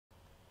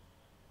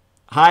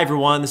Hi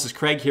everyone, this is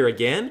Craig here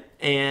again,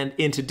 and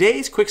in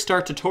today's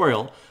Quickstart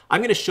tutorial,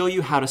 I'm going to show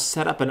you how to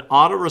set up an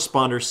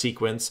autoresponder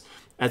sequence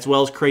as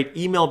well as create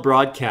email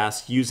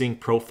broadcasts using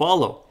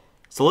ProFollow.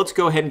 So let's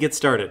go ahead and get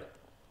started.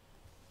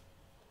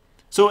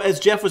 So as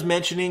Jeff was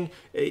mentioning,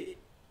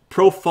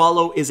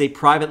 ProFollow is a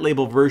private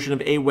label version of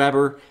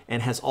Aweber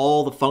and has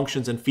all the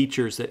functions and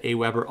features that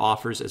Aweber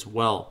offers as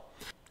well.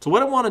 So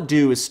what I want to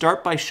do is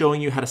start by showing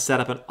you how to set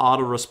up an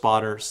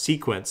autoresponder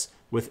sequence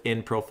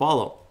within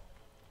ProFollow.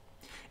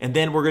 And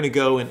then we're going to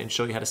go and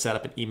show you how to set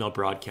up an email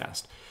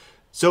broadcast.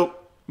 So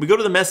we go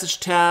to the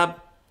message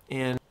tab,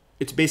 and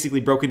it's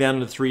basically broken down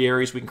into three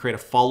areas. We can create a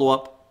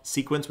follow-up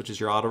sequence, which is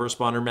your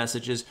autoresponder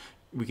messages.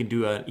 We can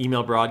do an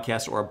email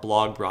broadcast or a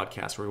blog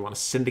broadcast where we want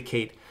to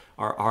syndicate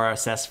our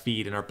RSS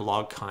feed and our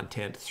blog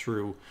content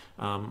through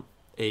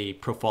a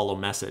ProFollow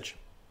message.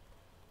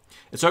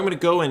 And so I'm going to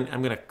go and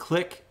I'm going to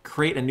click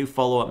create a new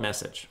follow-up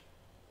message.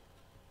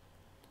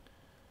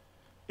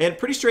 And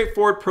pretty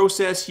straightforward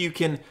process. You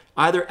can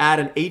either add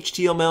an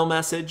HTML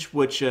message,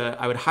 which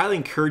I would highly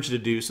encourage you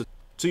to do, so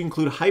you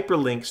include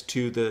hyperlinks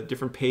to the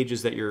different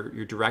pages that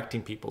you're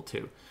directing people to.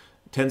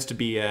 It tends to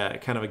be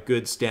kind of a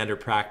good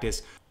standard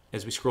practice.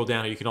 As we scroll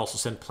down, you can also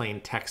send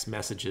plain text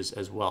messages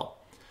as well.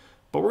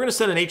 But we're going to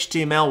send an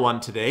HTML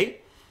one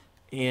today.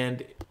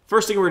 And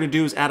first thing we're going to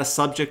do is add a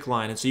subject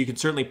line. And so you can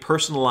certainly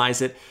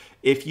personalize it.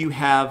 If you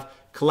have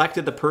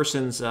collected the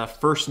person's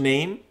first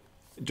name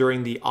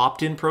during the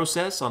opt-in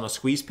process on a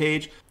squeeze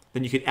page,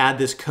 then you could add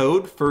this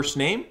code, first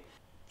name,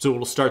 so it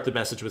will start the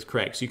message with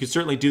Craig. So you could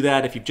certainly do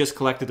that. If you've just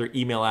collected their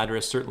email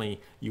address, certainly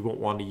you won't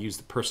want to use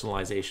the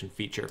personalization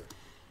feature.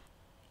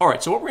 All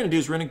right, so what we're going to do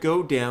is we're going to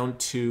go down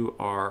to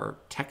our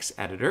text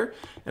editor,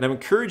 and I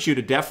encourage you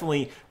to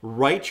definitely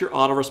write your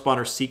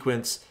autoresponder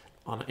sequence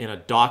in a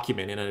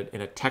document,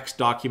 in a text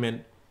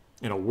document,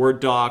 in a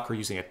Word doc, or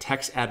using a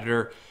text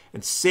editor,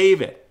 and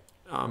save it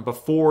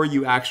before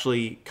you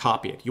actually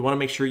copy it. You want to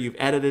make sure you've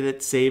edited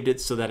it, saved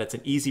it, so that it's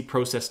an easy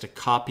process to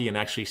copy and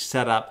actually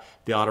set up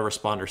the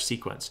autoresponder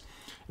sequence.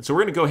 And so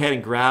we're going to go ahead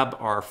and grab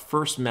our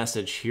first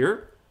message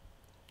here.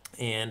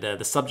 And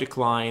the subject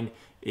line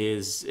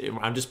is,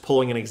 I'm just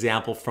pulling an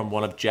example from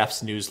one of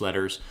Jeff's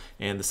newsletters.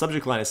 And the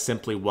subject line is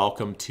simply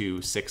welcome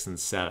to 6 and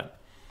 7.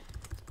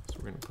 So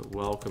we're going to put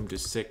welcome to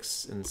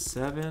 6 and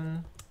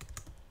 7.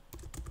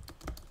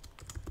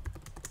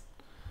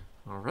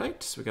 All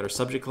right, so we got our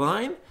subject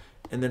line.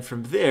 And then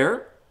from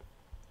there,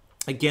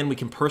 again, we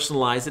can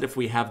personalize it if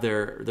we have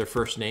their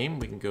first name.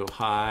 We can go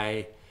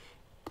hi,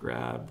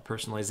 grab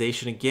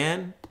personalization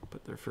again,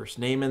 put their first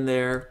name in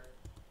there.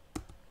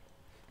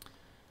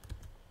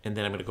 And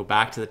then I'm going to go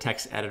back to the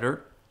text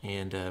editor,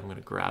 and I'm going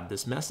to grab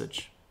this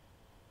message.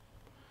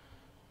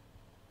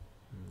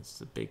 And this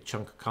is a big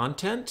chunk of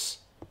content.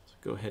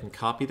 Go ahead and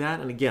copy that.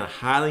 And again, I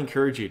highly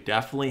encourage you,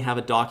 definitely have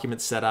a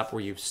document set up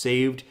where you've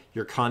saved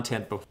your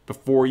content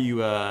before you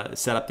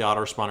set up the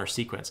autoresponder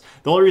sequence.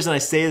 The only reason I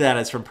say that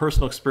is from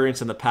personal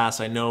experience in the past.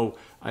 I know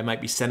I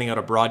might be sending out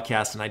a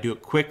broadcast and I do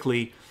it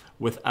quickly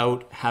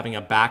without having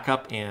a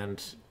backup,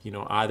 and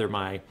either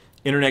my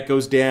internet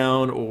goes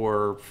down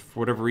or for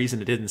whatever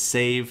reason it didn't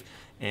save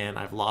and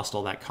I've lost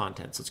all that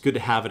content. So it's good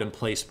to have it in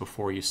place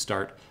before you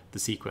start the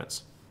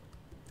sequence.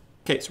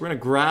 Okay, so we're going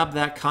to grab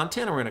that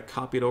content and we're going to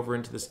copy it over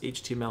into this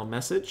HTML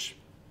message.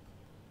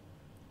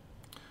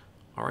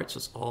 All right, so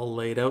it's all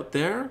laid out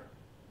there.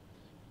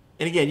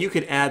 And again, you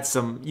can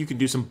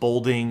do some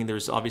bolding.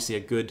 There's obviously a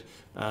good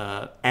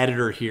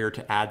editor here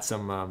to add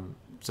some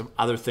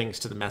other things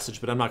to the message,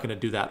 but I'm not going to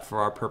do that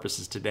for our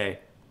purposes today.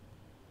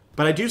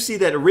 But I do see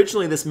that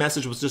originally this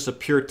message was just a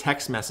pure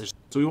text message.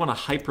 So we want to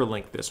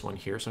hyperlink this one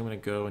here. So I'm going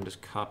to go and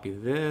just copy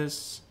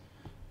this,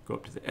 go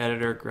up to the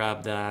editor,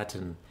 grab that,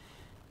 and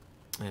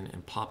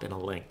pop in a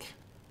link.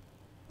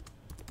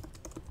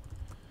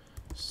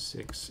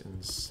 6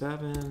 and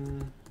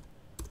 7.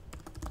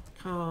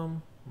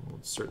 We'll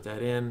insert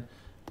that in,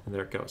 and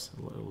there it goes.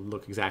 It'll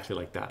look exactly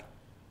like that.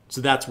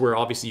 So that's where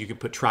obviously you can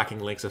put tracking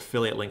links,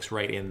 affiliate links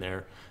right in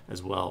there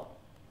as well.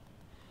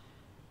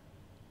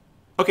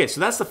 Okay,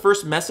 so that's the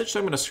first message. So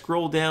I'm going to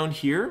scroll down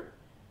here.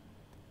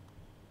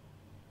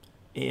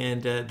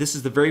 And this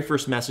is the very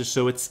first message,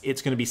 so it's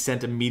going to be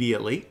sent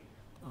immediately.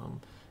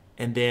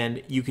 And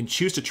then you can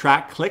choose to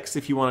track clicks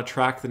if you want to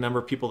track the number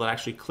of people that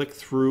actually click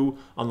through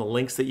on the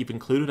links that you've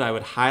included. I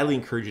would highly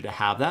encourage you to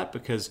have that,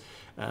 because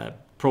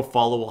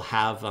ProFollow will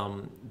have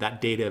that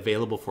data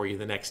available for you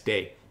the next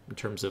day in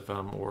terms of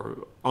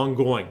or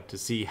ongoing to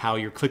see how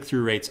your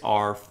click-through rates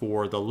are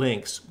for the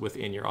links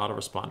within your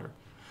autoresponder.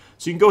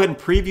 So you can go ahead and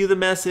preview the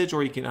message,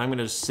 or I'm going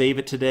to save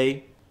it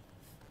today.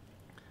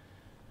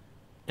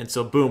 And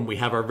so boom, we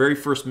have our very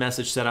first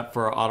message set up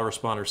for our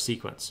autoresponder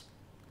sequence.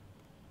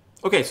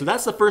 Okay, so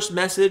that's the first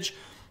message.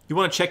 You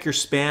want to check your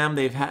spam.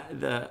 They've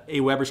had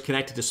Aweber's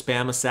connected to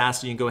Spam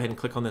Assassin. You can go ahead and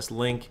click on this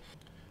link.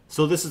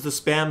 So this is the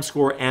spam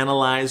score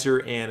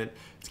analyzer, and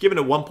it's given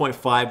a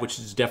 1.5, which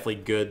is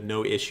definitely good.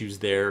 No issues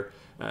there,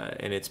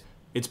 and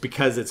it's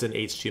because it's an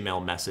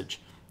HTML message.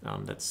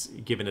 That's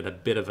given it a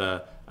bit of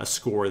a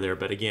score there,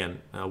 but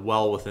again,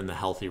 well within the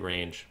healthy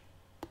range.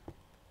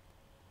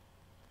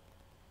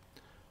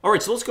 All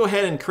right, so let's go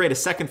ahead and create a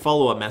second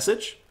follow-up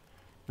message.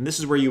 And this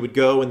is where you would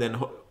go and then,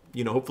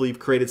 hopefully you've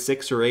created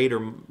 6 or 8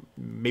 or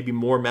maybe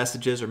more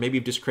messages, or maybe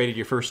you've just created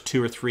your first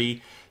 2 or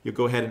 3. You'll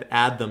go ahead and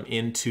add them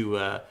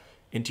into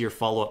your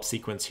follow-up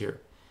sequence here.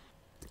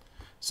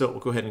 So we'll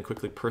go ahead and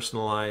quickly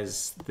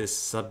personalize this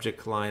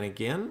subject line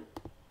again.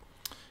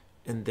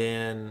 And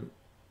then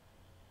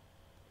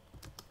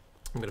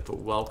I'm going to put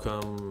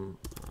welcome,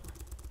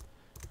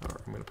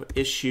 or I'm going to put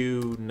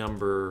issue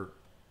number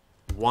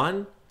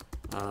 1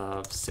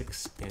 of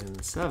 6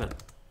 and 7.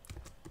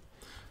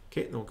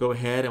 Okay, then we'll go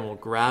ahead and we'll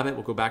grab it.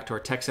 We'll go back to our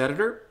text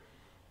editor.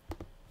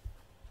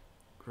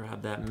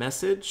 Grab that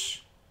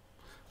message.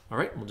 All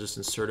right, we'll just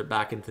insert it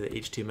back into the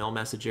HTML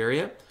message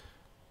area.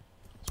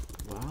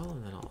 Well,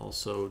 and then I'll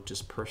also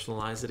just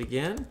personalize it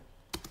again.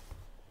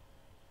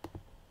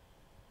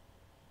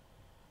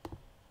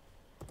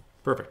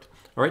 Perfect.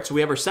 All right, so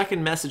we have our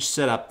second message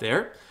set up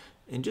there.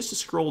 And just to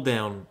scroll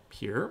down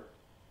here.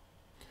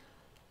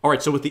 All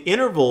right, so with the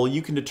interval,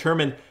 you can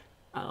determine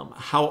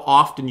how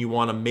often you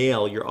want to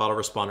mail your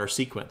autoresponder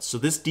sequence. So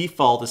this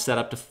default is set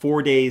up to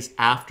 4 days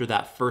after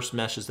that first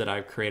message that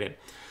I've created.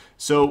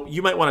 So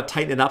you might want to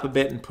tighten it up a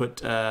bit and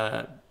put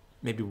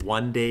maybe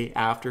 1 day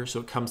after, so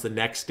it comes the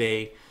next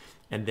day,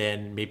 and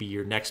then maybe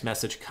your next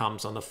message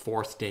comes on the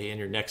 4th day and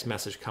your next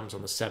message comes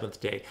on the 7th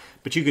day.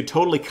 But you could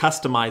totally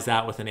customize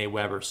that within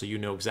Aweber so you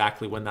know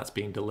exactly when that's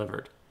being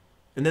delivered.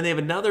 And then they have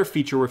another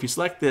feature where if you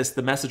select this,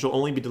 the message will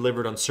only be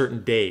delivered on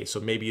certain days.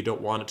 So maybe you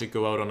don't want it to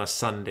go out on a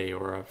Sunday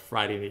or a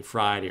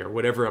Friday or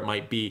whatever it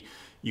might be.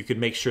 You can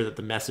make sure that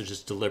the message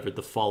is delivered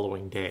the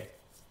following day.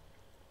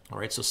 All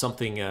right, so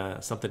something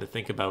to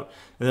think about.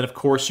 And then, of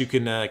course, you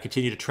can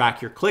continue to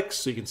track your clicks,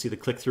 so you can see the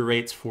click-through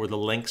rates for the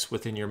links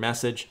within your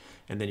message,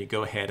 and then you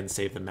go ahead and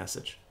save the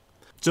message.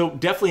 So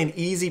definitely an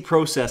easy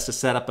process to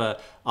set up a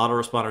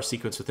autoresponder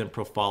sequence within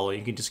Profollow.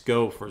 You can just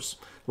go for as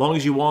long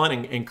as you want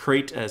and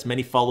create as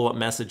many follow-up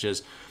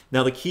messages.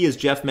 Now, the key, as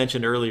Jeff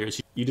mentioned earlier,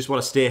 is you just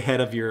want to stay ahead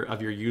of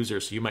your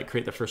users. So you might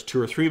create the first 2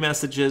 or 3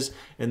 messages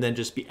and then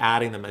just be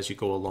adding them as you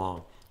go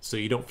along. So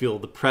you don't feel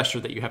the pressure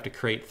that you have to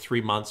create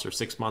 3 months or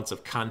 6 months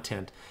of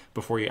content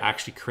before you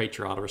actually create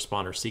your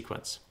autoresponder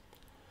sequence.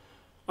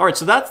 All right,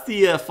 so that's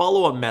the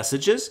follow-up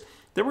messages.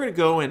 Then we're going to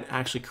go and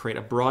actually create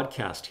a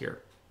broadcast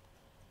here.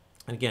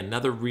 And again,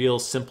 another real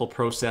simple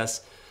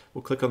process.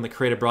 We'll click on the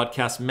create a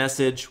broadcast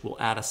message. We'll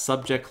add a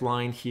subject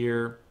line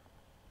here.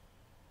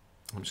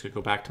 I'm just going to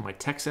go back to my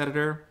text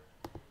editor.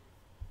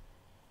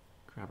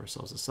 Grab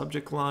ourselves a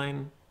subject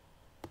line.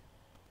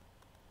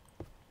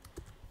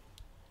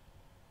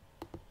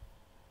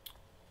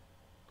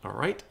 All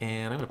right,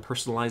 and I'm going to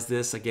personalize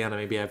this. Again,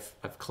 maybe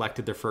I've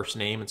collected their first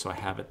name, and so I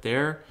have it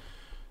there.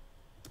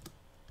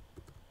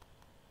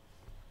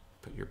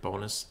 Put your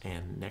bonus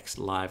and next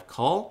live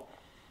call.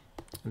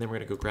 And then we're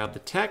going to go grab the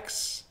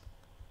text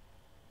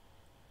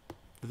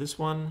for this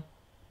one.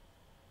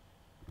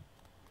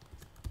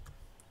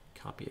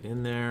 Copy it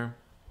in there.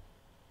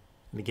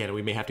 And again,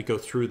 we may have to go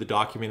through the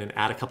document and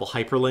add a couple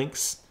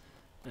hyperlinks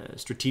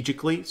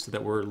strategically so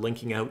that we're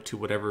linking out to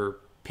whatever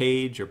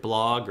page or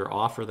blog or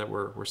offer that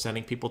we're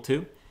sending people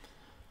to.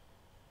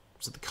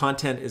 So the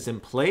content is in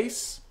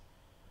place.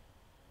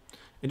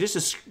 And just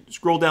to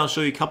scroll down, show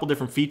you a couple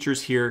different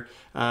features here.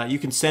 You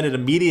can send it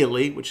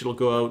immediately, which it'll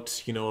go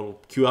out, it'll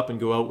queue up and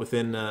go out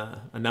within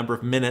a number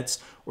of minutes,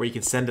 or you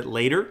can send it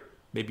later.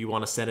 Maybe you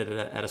want to send it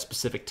at a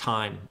specific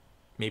time.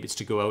 Maybe it's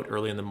to go out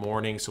early in the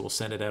morning, so we'll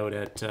send it out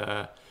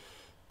at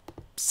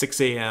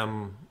 6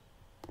 a.m.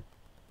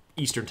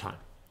 Eastern time.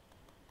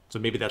 So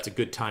maybe that's a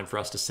good time for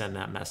us to send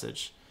that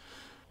message.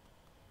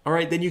 All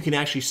right, then you can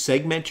actually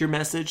segment your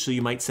message. So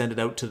you might send it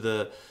out to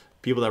the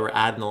people that were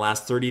added in the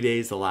last 30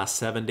 days, the last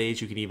 7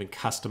 days. You can even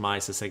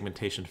customize the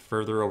segmentation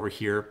further over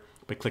here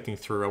by clicking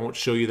through. I won't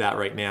show you that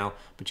right now,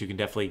 but you can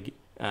definitely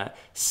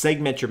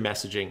segment your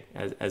messaging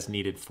as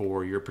needed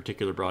for your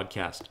particular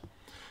broadcast.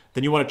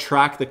 Then you want to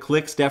track the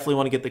clicks. Definitely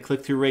want to get the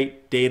click-through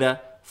rate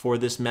data for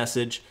this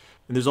message.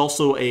 And there's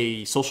also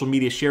a social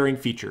media sharing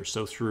feature.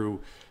 So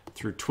through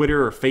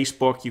Twitter or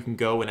Facebook, you can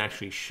go and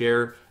actually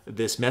share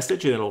this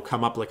message, and it'll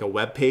come up like a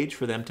web page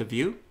for them to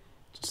view.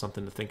 So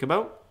something to think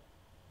about.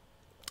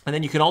 And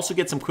then you can also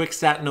get some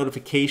Quickstart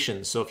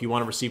notifications. So if you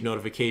want to receive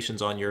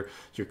notifications on your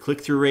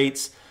click-through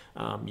rates,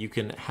 you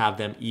can have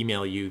them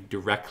email you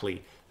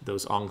directly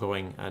those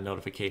ongoing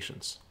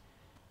notifications.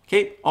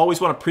 Okay, always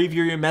want to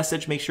preview your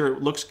message, make sure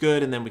it looks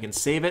good, and then we can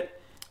save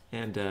it,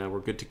 and we're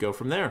good to go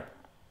from there.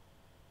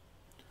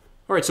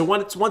 All right, so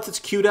once it's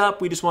queued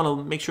up, we just want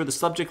to make sure the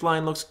subject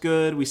line looks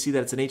good. We see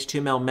that it's an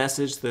HTML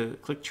message. The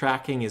click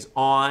tracking is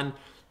on.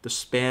 The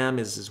spam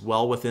is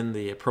well within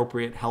the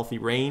appropriate healthy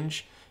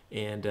range,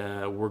 and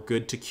we're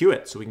good to queue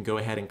it. So we can go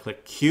ahead and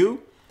click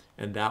queue,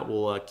 and that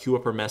will queue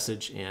up our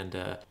message and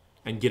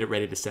get it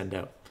ready to send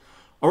out.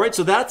 All right,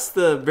 so that's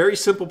the very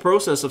simple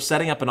process of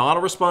setting up an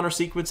autoresponder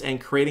sequence and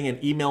creating an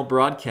email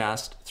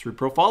broadcast through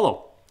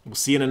Profollow. We'll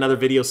see you in another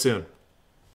video soon.